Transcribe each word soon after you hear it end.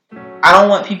I don't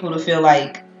want people to feel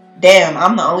like, damn,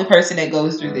 I'm the only person that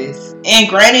goes through this. And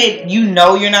granted, you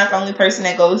know you're not the only person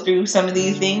that goes through some of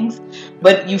these things,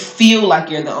 but you feel like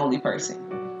you're the only person.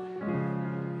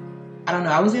 I don't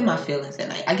know. I was in my feelings that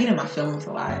night. I get in my feelings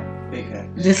a lot. Okay.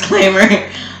 Disclaimer,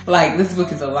 like this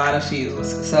book is a lot of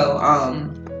feels. So,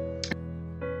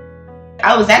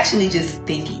 I was actually just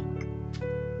thinking.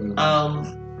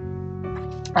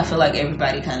 I feel like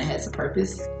everybody kind of has a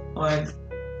purpose on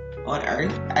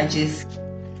Earth.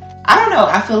 I don't know.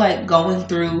 I feel like going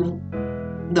through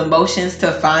the motions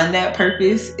to find that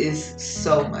purpose is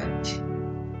so much.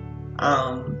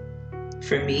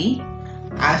 For me,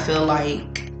 I feel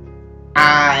like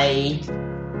I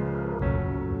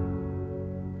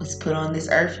was put on this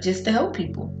earth just to help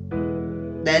people.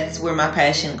 That's where my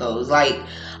passion goes. Like,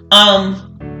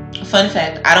 fun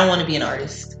fact, I don't want to be an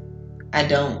artist. I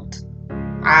don't.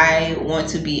 I want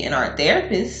to be an art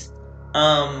therapist.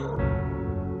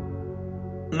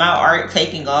 My art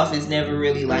taking off is never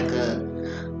really like a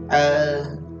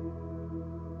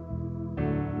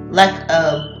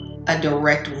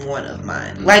direct one of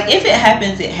mine. Like, if it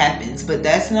happens, it happens, but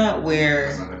that's not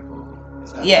where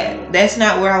that's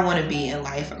not where I want to be in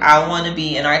life. I want to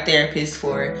be an art therapist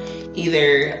for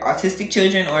either autistic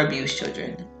children or abused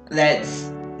children.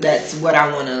 That's what I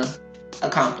want to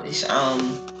accomplish.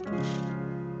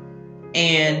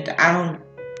 And I don't.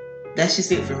 That's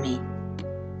just it for me.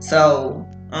 So,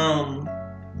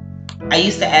 I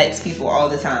used to ask people all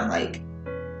the time, like,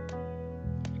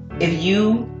 if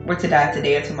you were to die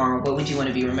today or tomorrow, what would you want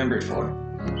to be remembered for?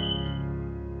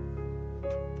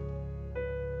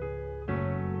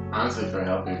 Honestly, for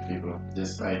helping people,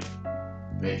 just like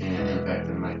making an impact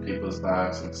in like people's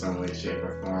lives in some way, shape,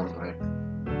 or form. Like,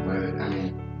 whether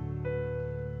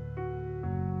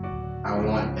I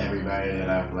want everybody that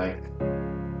I've like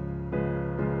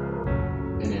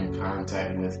been in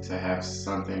contact with to have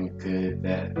something good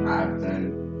that I've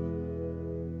done.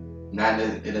 Not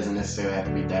that it doesn't necessarily have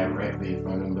to be directly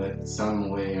from them, but some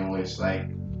way in which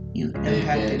like you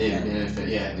impacted them.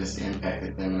 Just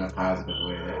impacted them in a positive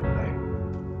way that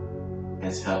like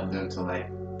has helped them to like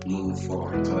move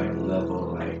forward to like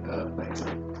level like up. Like,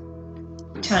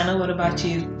 China, what about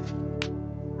you?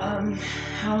 I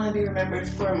want to be remembered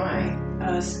for my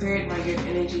spirit, my good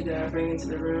energy that I bring into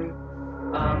the room,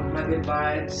 my good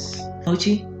vibes.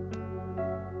 Mochi?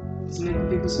 Just making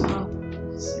people smile.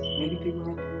 Making people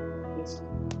happy.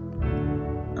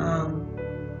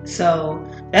 So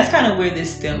that's kind of where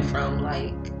this stemmed from.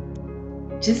 Like,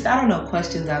 just, I don't know,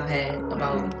 questions I've had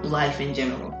about life in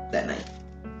general that night.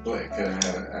 Wait, I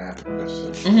have a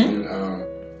question. Mm-hmm.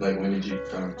 And, when did you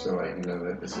come to like know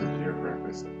that this was your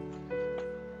purpose?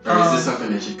 Or is this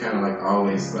something that you kind of like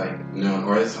always like known,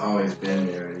 or it's always been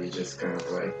there and you just kind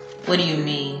of like? What do you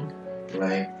mean?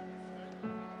 Like,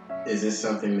 is this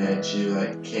something that you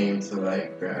like came to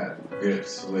like grab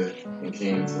grips with and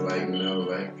came to like know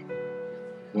like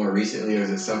more recently, or is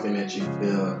it something that you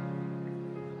feel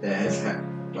that has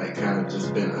like kind of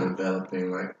just been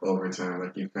enveloping like over time,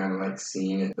 like you've kind of like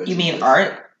seen it? But you mean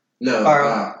art? No,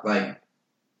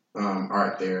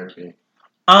 art therapy.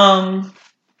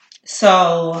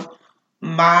 So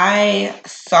my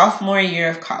sophomore year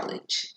of college,